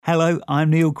Hello,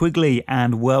 I'm Neil Quigley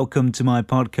and welcome to my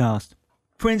podcast.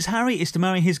 Prince Harry is to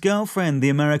marry his girlfriend, the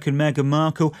American Meghan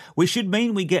Markle, which should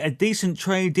mean we get a decent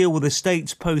trade deal with the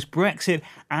States post-Brexit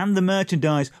and the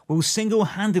merchandise will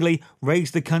single-handedly raise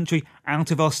the country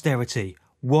out of austerity.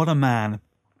 What a man.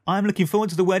 I'm looking forward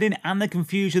to the wedding and the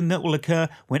confusion that will occur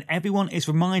when everyone is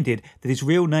reminded that his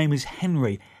real name is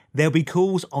Henry. There'll be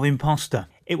calls of imposter.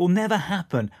 It will never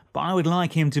happen, but I would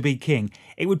like him to be king.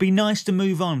 It would be nice to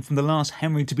move on from the last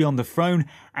Henry to be on the throne,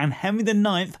 and Henry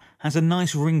IX has a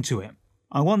nice ring to it.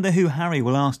 I wonder who Harry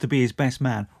will ask to be his best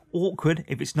man. Awkward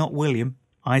if it's not William.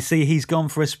 I see he's gone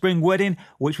for a spring wedding,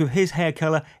 which with his hair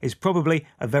colour is probably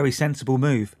a very sensible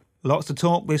move. Lots to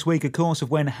talk this week, of course,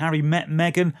 of when Harry met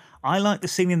Meghan. I like the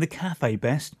scene in the cafe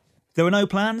best. There are no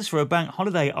plans for a bank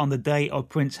holiday on the day of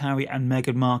Prince Harry and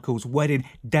Meghan Markle's wedding,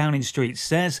 Downing Street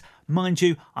says. Mind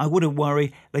you, I wouldn't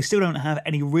worry, they still don't have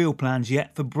any real plans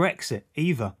yet for Brexit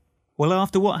either. Well,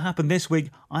 after what happened this week,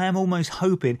 I am almost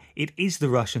hoping it is the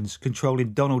Russians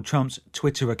controlling Donald Trump's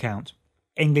Twitter account.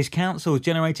 English councils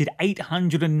generated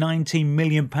 £819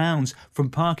 million from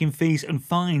parking fees and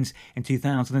fines in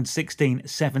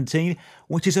 2016-17,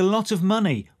 which is a lot of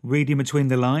money, reading between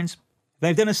the lines.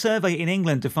 They've done a survey in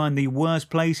England to find the worst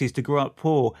places to grow up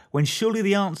poor, when surely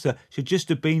the answer should just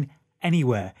have been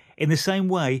anywhere. In the same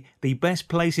way, the best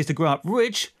places to grow up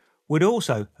rich would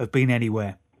also have been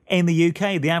anywhere. In the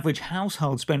UK, the average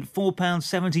household spent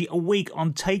 £4.70 a week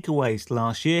on takeaways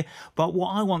last year, but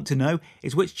what I want to know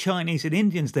is which Chinese and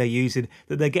Indians they're using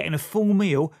that they're getting a full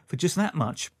meal for just that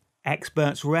much.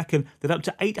 Experts reckon that up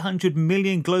to 800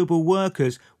 million global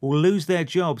workers will lose their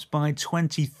jobs by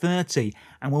 2030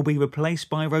 and will be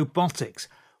replaced by robotics.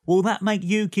 Will that make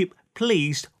UKIP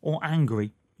pleased or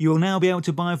angry? You will now be able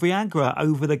to buy Viagra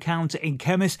over the counter in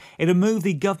chemists in a move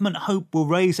the government hope will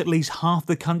raise at least half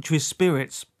the country's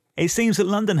spirits. It seems that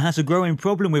London has a growing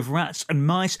problem with rats and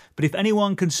mice, but if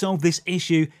anyone can solve this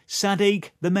issue, Sadiq,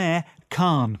 the mayor,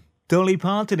 can't. Dolly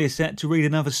Parton is set to read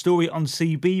another story on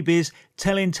CBeebies,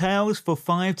 telling tales for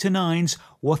 5 to 9s.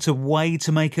 What a way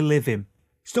to make a living.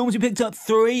 Stormzy picked up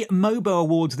 3 Mobile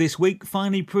Awards this week,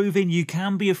 finally proving you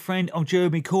can be a friend of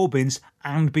Jeremy Corbyn's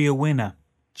and be a winner.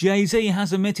 Jay-Z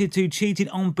has admitted to cheating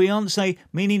on Beyoncé,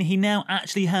 meaning he now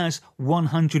actually has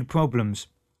 100 problems.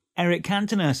 Eric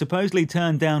Cantona supposedly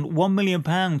turned down £1 million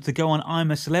to go on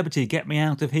I'm a Celebrity, Get Me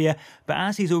Out of Here, but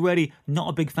as he's already not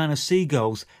a big fan of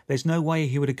seagulls, there's no way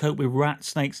he would have coped with rats,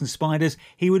 snakes and spiders.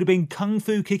 He would have been kung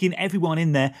fu kicking everyone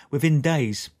in there within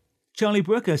days. Charlie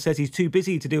Brooker says he's too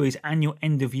busy to do his annual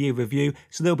end-of-year review,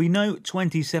 so there'll be no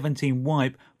 2017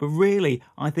 wipe, but really,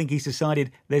 I think he's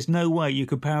decided there's no way you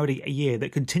could parody a year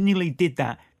that continually did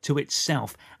that to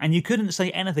itself, and you couldn't say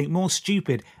anything more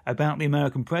stupid about the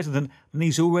American president than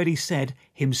he's already said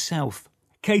himself.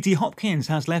 Katie Hopkins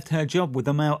has left her job with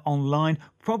the Mail Online,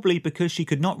 probably because she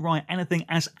could not write anything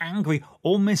as angry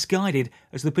or misguided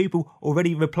as the people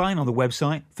already replying on the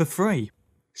website for free.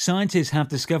 Scientists have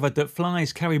discovered that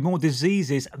flies carry more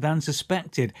diseases than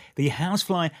suspected. The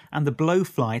housefly and the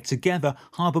blowfly together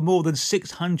harbour more than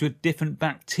 600 different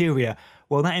bacteria.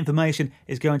 Well, that information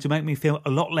is going to make me feel a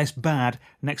lot less bad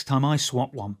next time I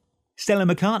swat one. Stella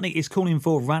McCartney is calling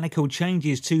for radical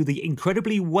changes to the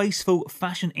incredibly wasteful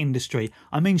fashion industry.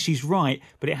 I mean, she's right,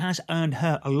 but it has earned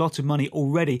her a lot of money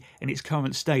already in its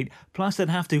current state. Plus, they'd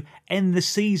have to end the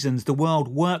seasons the world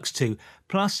works to.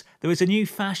 Plus, there is a new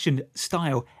fashion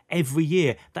style every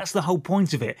year. That's the whole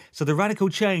point of it. So the radical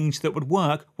change that would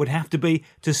work would have to be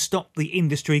to stop the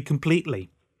industry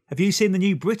completely. Have you seen the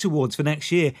new Brit Awards for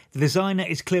next year? The designer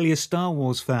is clearly a Star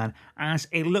Wars fan, as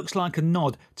it looks like a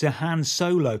nod to Han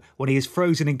Solo when he is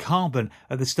frozen in carbon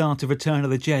at the start of Return of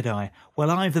the Jedi. Well,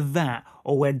 either that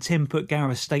or when Tim put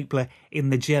Gareth's stapler in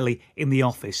the jelly in The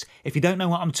Office. If you don't know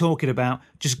what I'm talking about,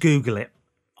 just Google it.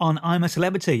 On I'm a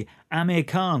Celebrity, Amir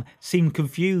Khan seemed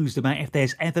confused about if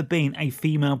there's ever been a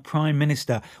female Prime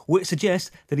Minister, which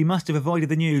suggests that he must have avoided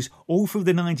the news all through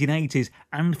the 1980s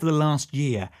and for the last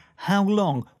year. How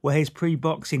long were his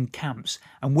pre-boxing camps,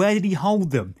 and where did he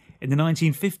hold them in the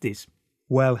 1950s?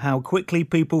 Well, how quickly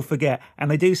people forget,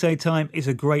 and they do say time is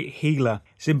a great healer.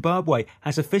 Zimbabwe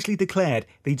has officially declared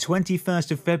the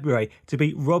 21st of February to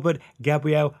be Robert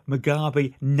Gabriel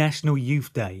Mugabe National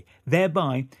Youth Day,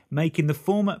 thereby making the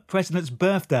former president's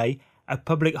birthday a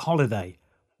public holiday.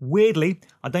 Weirdly,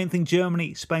 I don't think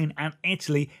Germany, Spain and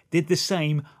Italy did the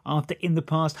same after in the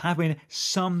past having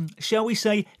some, shall we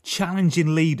say,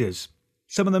 challenging leaders.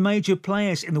 Some of the major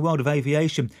players in the world of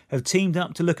aviation have teamed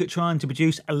up to look at trying to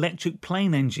produce electric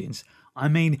plane engines. I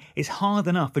mean, it's hard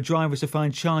enough for drivers to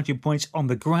find charging points on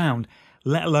the ground,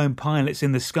 let alone pilots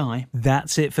in the sky.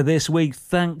 That's it for this week.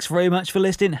 Thanks very much for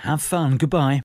listening. Have fun. Goodbye.